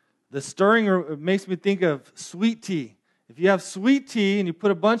 The stirring makes me think of sweet tea. If you have sweet tea and you put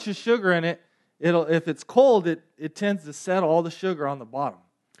a bunch of sugar in it, if it's cold, it tends to settle all the sugar on the bottom.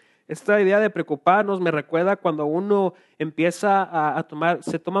 Esta idea de preocuparnos me recuerda cuando uno empieza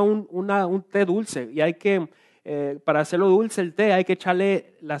se toma un té dulce y hay que, para hacerlo dulce el té, hay que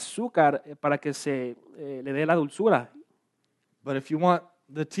echarle el azúcar para que se le dé la dulzura. But if you want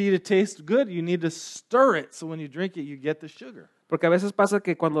the tea to taste good, you need to stir it so when you drink it, you get the sugar. Porque a veces pasa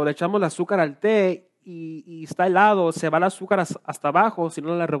que cuando le echamos el azúcar al té y está helado, se va el azúcar hasta abajo si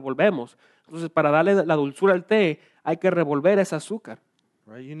no la revolvemos. Entonces, para darle la dulzura al té, hay que revolver ese azúcar.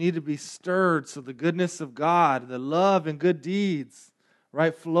 Right? You need to be stirred so the goodness of God, the love and good deeds,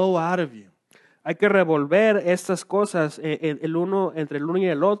 right, flow out of you. Hay que revolver estas cosas entre el uno y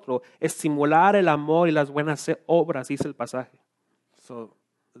el otro, estimular el amor y las buenas obras, dice el pasaje. So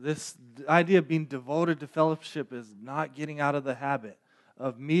this idea of being devoted to fellowship is not getting out of the habit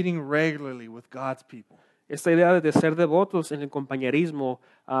of meeting regularly with God's people. Esta idea de ser devotos en el compañerismo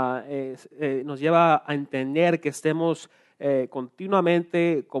nos lleva a entender que estemos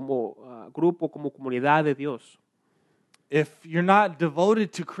continuamente como grupo, como comunidad de Dios. If you're not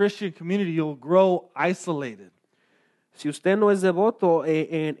devoted to Christian community, you'll grow isolated. Si usted no es devoto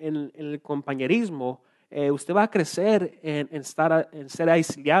en el compañerismo, usted va a crecer en ser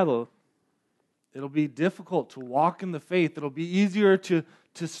aislado. It'll be difficult to walk in the faith. It'll be easier to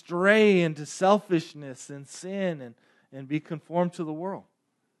stray into selfishness and sin and be conformed to the world.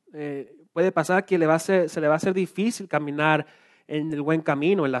 Puede pasar que se le va a hacer difícil caminar en el buen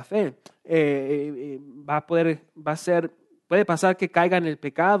camino, en la fe. Puede pasar que caiga en el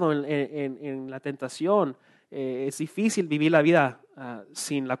pecado, en la tentación. Es difícil vivir la vida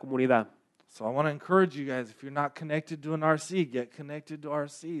sin la comunidad. So I want to encourage you guys, if you're not connected to an RC, get connected to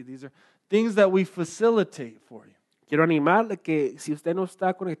RC. These are things that we facilitate for you. Quiero animarle que si usted no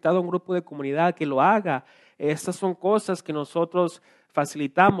está conectado a un grupo de comunidad, que lo haga. Estas son cosas que nosotros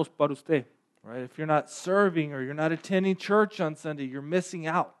facilitamos para usted. Right? If you're not serving or you're not attending church on Sunday, you're missing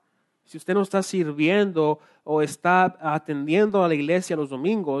out. Si usted no está sirviendo o está atendiendo a la iglesia los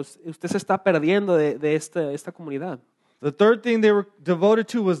domingos, usted se está perdiendo de esta comunidad. The third thing they were devoted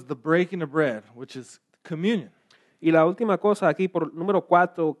to was the breaking of bread, which is communion. Y la última cosa aquí, por número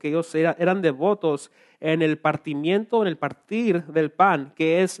 4, que ellos eran devotos en el partimiento, en el partir del pan,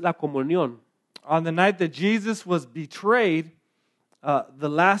 que es la comunión. On the night that Jesus was betrayed, the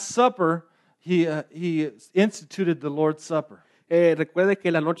Last Supper, he instituted the Lord's Supper. Recuerde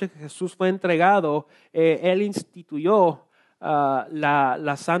que la noche que Jesús fue entregado, Él instituyó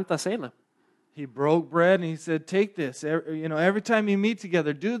la Santa Cena. He broke bread and he said, take this. Every time you meet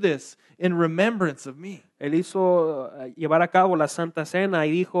together, do this in remembrance of me. Él hizo llevar a cabo la Santa Cena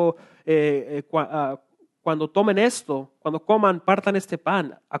y dijo, cuando tomen esto, cuando coman, partan este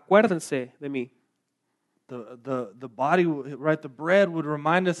pan, acuérdense de mí. The body, right? The bread would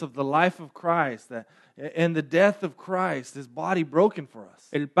remind us of the life of Christ, that and the death of Christ, His body broken for us.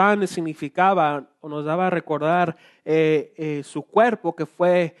 El pan significaba o nos daba a recordar su cuerpo que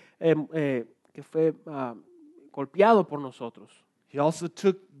fue golpeado por nosotros. He also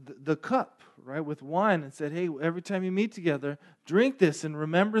took the cup, right, with wine and said, hey, every time you meet together, drink this in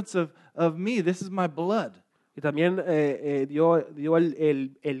remembrance of me. This is my blood. Y también dio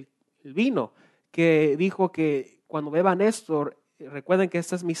el vino, que dijo que cuando beban esto, recuerden que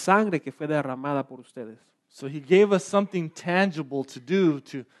esta es mi sangre que fue derramada por ustedes. So He gave us something tangible to do,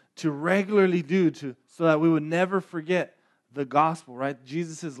 to regularly do, so that we would never forget the gospel, right?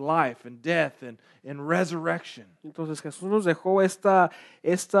 Jesus' life and death and resurrection. Entonces Jesús nos dejó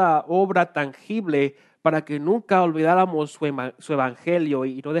esta obra tangible para que nunca olvidáramos su evangelio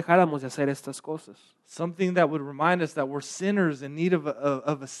y no dejáramos de hacer estas cosas. Something that would remind us that we're sinners in need of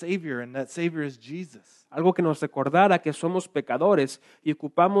a Savior, and that Savior is Jesus. Algo que nos recordara que somos pecadores y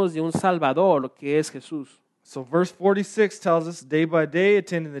ocupamos de un Salvador que es Jesús. So verse 46 tells us, day by day,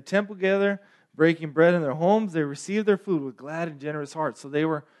 attending the temple together, breaking bread in their homes, they received their food with glad and generous hearts. So they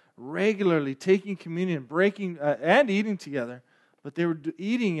were regularly taking communion, breaking and eating together, but they were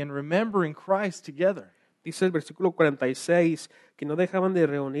eating and remembering Christ together. Dice el versículo 46 que no dejaban de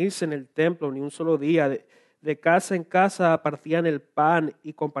reunirse en el templo ni un solo día. De casa en casa partían el pan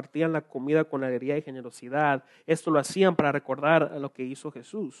y compartían la comida con alegría y generosidad. Esto lo hacían para recordar lo que hizo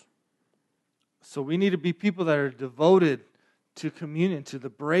Jesús. So we need to be people that are devoted to communion, to the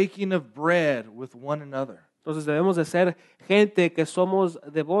breaking of bread with one another. Entonces debemos de ser gente que somos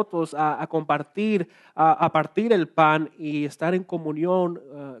devotos a compartir, a partir el pan y estar en comunión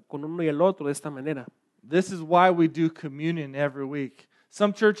con uno y el otro de esta manera. This is why we do communion every week.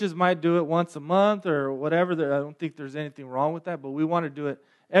 Some churches might do it once a month or whatever. I don't think there's anything wrong with that, but we want to do it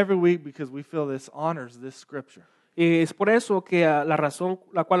every week because we feel this honors this scripture. Y es por eso que la razón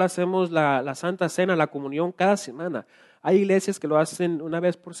la cual hacemos la Santa Cena, la comunión cada semana. Hay iglesias que lo hacen una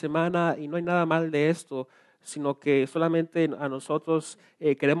vez por semana y no hay nada mal de esto, sino que solamente a nosotros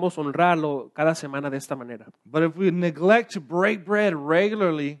queremos honrarlo cada semana de esta manera. But if we neglect to break bread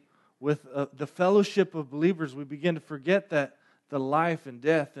regularly with the fellowship of believers, we begin to forget that the life and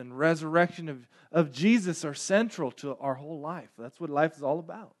death and resurrection of Jesus are central to our whole life. That's what life is all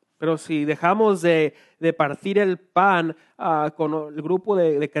about. Pero si dejamos de partir el pan con el grupo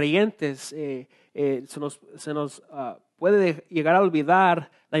de creyentes, se nos puede llegar a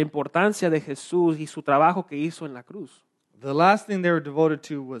olvidar la importancia de Jesús y su trabajo que hizo en la cruz. The last thing they were devoted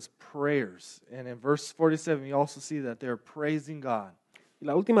to was prayers. And in verse 47, you also see that they're praising God. Y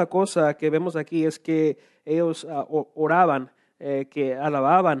la última cosa que vemos aquí es que ellos oraban, que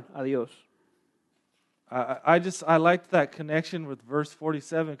alababan a Dios. I liked that connection with verse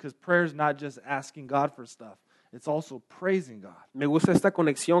 47 because prayer is not just asking God for stuff. It's also praising God. Me gusta esta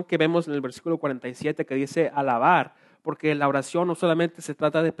conexión que vemos en el versículo 47 que dice alabar, porque la oración no solamente se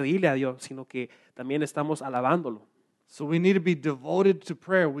trata de pedirle a Dios, sino que también estamos alabándolo. So we need to be devoted to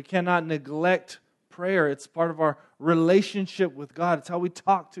prayer. We cannot neglect prayer. It's part of our relationship with God. It's how we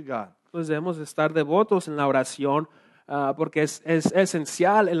talk to God. Entonces debemos estar devotos en la oración porque es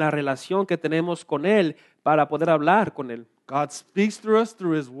esencial en la relación que tenemos con Él para poder hablar con Él. God speaks through us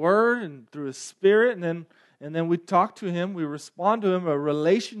through His Word and through His Spirit, and then we talk to Him, we respond to Him, a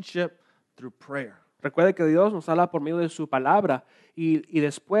relationship through prayer. Recuerde que Dios nos habla por medio de su palabra y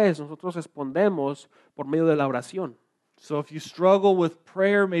después nosotros respondemos por medio de la oración. So if you struggle with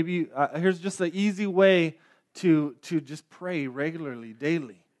prayer, maybe here's just an easy way to just pray regularly,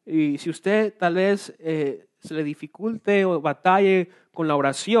 daily. Y si usted tal vez se le dificulte o batalle con la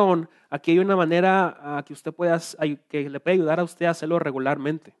oración, aquí hay una manera que usted pueda, que le puede ayudar a usted a hacerlo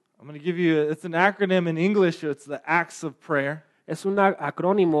regularmente. I'm going to give you, it's an acronym in English, it's the acts of prayer. Es un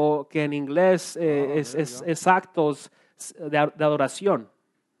acrónimo que en inglés es actos de adoración.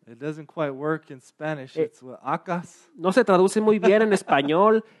 It doesn't quite work in Spanish, it's what, acas. No se traduce muy bien en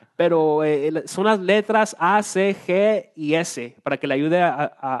español, pero son las letras A, C, G y S para que le ayude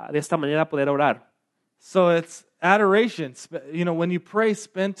de esta manera a poder orar. So it's adoration. You know, when you pray,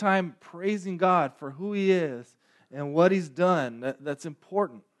 spend time praising God for who He is and what He's done. That's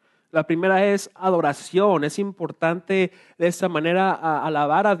important. La primera es adoración. Es importante de esta manera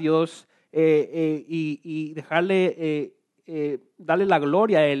alabar a Dios y dejarle, darle la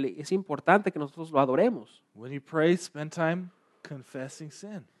gloria a Él. Es importante que nosotros lo adoremos. When you pray, spend time confessing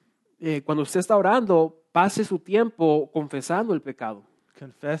sin. Cuando usted está orando, pase su tiempo confesando el pecado.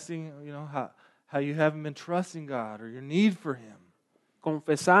 Confessing, you know, how you haven't been trusting God or your need for Him.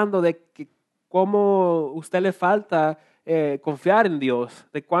 Confesando de que cómo usted le falta confiar en Dios,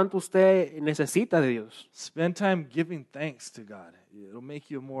 de cuánto usted necesita de Dios. Spend time giving thanks to God. It'll make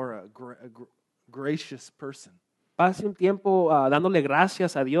you a more gracious person. Pase un tiempo dándole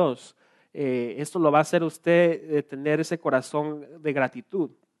gracias a Dios. Esto lo va a hacer usted tener ese corazón de gratitud.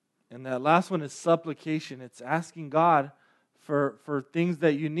 And that last one is supplication. It's asking God for things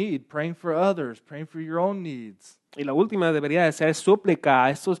that you need, praying for others, praying for your own needs. Y la última debería de ser súplica.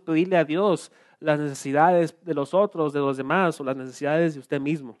 Esto es pedirle a Dios las necesidades de los otros, de los demás, o las necesidades de usted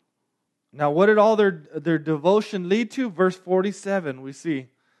mismo. Now, what did all their devotion lead to? Verse 47, we see,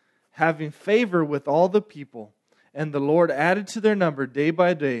 having favor with all the people, and the Lord added to their number day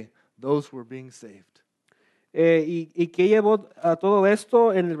by day those who were being saved. ¿Y qué llevó a todo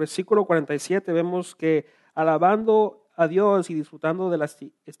esto? En el versículo 47 vemos que alabando a Dios y disfrutando de la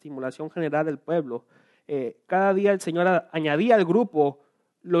estimulación general del pueblo, cada día el Señor añadía al grupo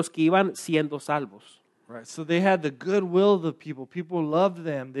los que iban siendo salvos. Right, so they had the goodwill of the people. People loved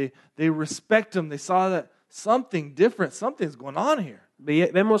them. They respect them. They saw that something different, something's going on here.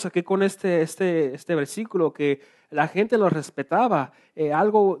 Vemos aquí con este versículo que la gente los respetaba.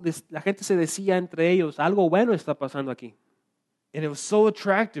 La gente se decía entre ellos, algo bueno está pasando aquí. And it was so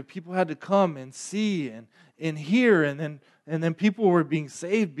attractive. People had to come and see and hear, and then people were being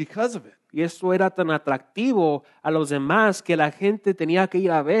saved because of it. Y esto era tan atractivo a los demás que la gente tenía que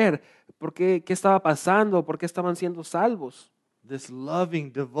ir a ver qué estaba pasando, por qué estaban siendo salvos. This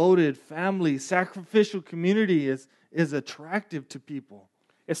loving, devoted family, sacrificial community is attractive to people.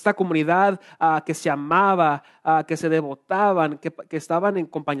 Esta comunidad que se amaba, que se devotaban, que estaban en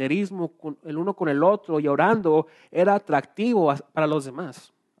compañerismo el uno con el otro y orando, era atractivo para los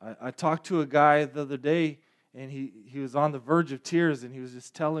demás. I talked to a guy the other day, and he was on the verge of tears, and he was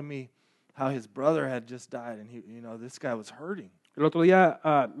just telling me how his brother had just died, and this guy was hurting. El otro día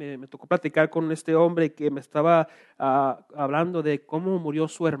me tocó platicar con este hombre que me estaba hablando de cómo murió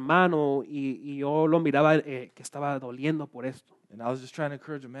su hermano y yo lo miraba que estaba doliendo por esto. And I was just trying to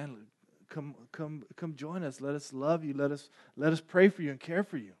encourage him, man, come join us. Let us love you. Let us pray for you and care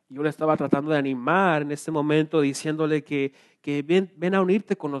for you. Yo le estaba tratando de animar en este momento diciéndole que ven a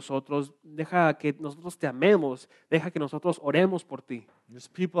unirte con nosotros, deja que nosotros te amemos, deja que nosotros oremos por ti. There's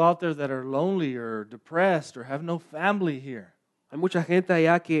people out there that are lonely or depressed or have no family here. Hay mucha gente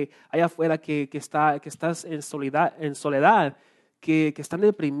allá afuera que estás en soledad, que están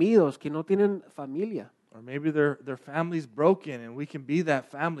deprimidos, que no tienen familia. Or maybe their family's broken and we can be that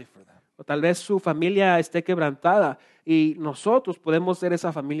family for them. O tal vez su familia esté quebrantada y nosotros podemos ser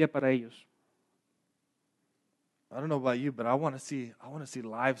esa familia para ellos. I don't know about you, but I want to see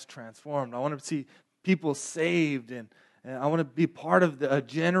lives transformed. I want to see people saved, and I want to be part of a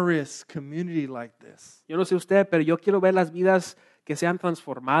generous community like this. Yo no sé usted, pero yo quiero ver las vidas que sean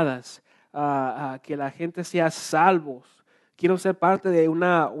transformadas, que la gente sea salvos. Quiero ser parte de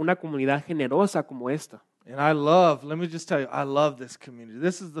una comunidad generosa como esta. And let me just tell you, I love this community.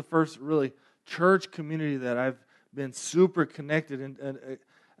 This is the first really church community that I've been super connected. And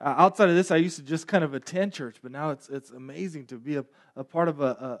outside of this, I used to just kind of attend church, but now it's amazing to be a part of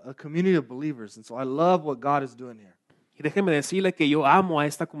a community of believers. And so I love what God is doing here. Y déjeme decirle que yo amo a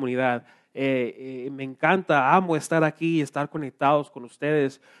esta comunidad. Me encanta, amo estar aquí y estar conectados con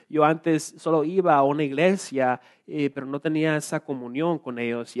ustedes. Yo antes solo iba a una iglesia, pero no tenía esa comunión con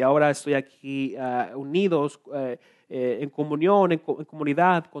ellos. Y ahora estoy aquí unidos en comunión, en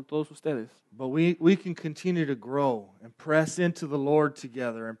comunidad con todos ustedes. But we can continue to grow and press into the Lord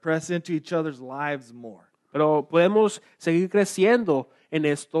together and press into each other's lives more. Pero podemos seguir creciendo en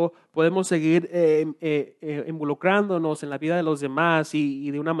esto, podemos seguir involucrándonos en la vida de los demás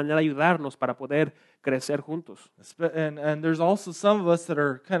y de una manera ayudarnos para poder crecer juntos. And there's also some of us that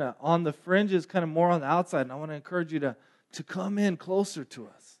are kind of on the fringes, kind of more on the outside. And I want to encourage you to come in closer to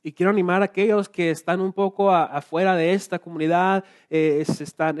us. Y quiero animar a aquellos que están un poco afuera de esta comunidad,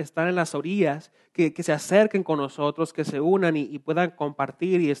 están en las orillas, que se acerquen con nosotros, que se unan y puedan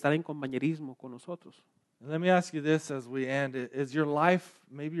compartir y estar en compañerismo con nosotros. And let me ask you this as we end. Is your life,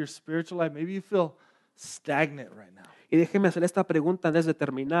 maybe your spiritual life, maybe you feel stagnant right now? Y déjeme hacer esta pregunta antes de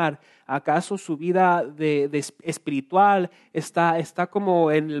terminar. ¿Acaso su vida de espiritual está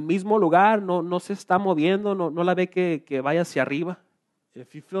como en el mismo lugar? ¿No se está moviendo? ¿No la ve que vaya hacia arriba?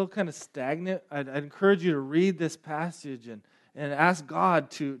 If you feel kind of stagnant, I'd encourage you to read this passage and ask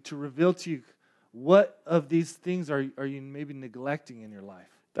God to reveal to you what of these things are you maybe neglecting in your life.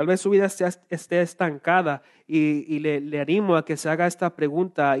 Tal vez su vida esté estancada y le animo a que se haga esta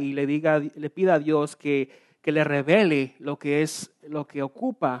pregunta y le pida a Dios que le revele lo que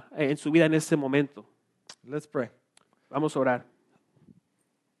ocupa en su vida en este momento. Let's pray. Vamos a orar.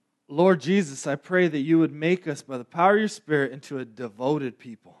 Lord Jesus, I pray that you would make us by the power of your Spirit into a devoted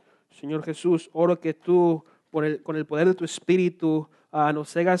people. Señor Jesús, oro que tú con el poder de tu Espíritu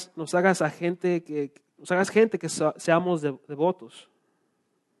nos hagas gente que seamos devotos.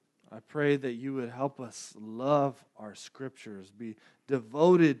 I pray that you would help us love our scriptures, be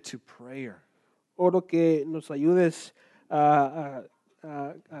devoted to prayer. Oro que nos ayudes a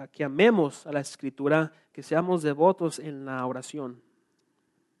que amemos a la Escritura, que seamos devotos en la oración.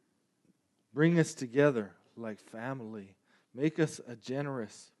 Bring us together like family. Make us a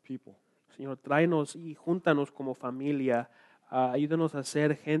generous people. Señor, tráenos y júntanos como familia. Ayúdanos a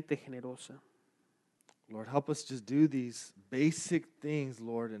ser gente generosa. Lord, help us just do these basic things,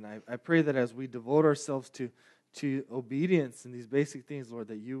 Lord. And I pray that as we devote ourselves to obedience in these basic things, Lord,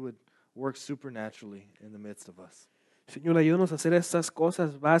 that you would work supernaturally in the midst of us. Señor, ayúdanos a hacer estas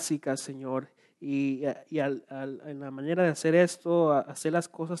cosas básicas, Señor. Y en la manera de hacer esto, hacer las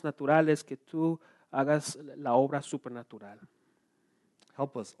cosas naturales, que tú hagas la obra supernatural.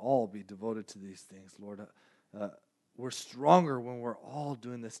 Help us all be devoted to these things, Lord. We're stronger when we're all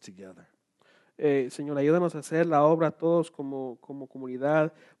doing this together. Señor, ayúdanos a hacer la obra todos como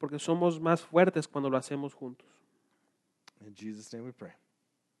comunidad, porque somos más fuertes cuando lo hacemos juntos. In Jesus' name we pray.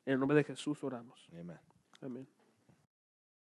 En el nombre de Jesús oramos. Amen. Amén.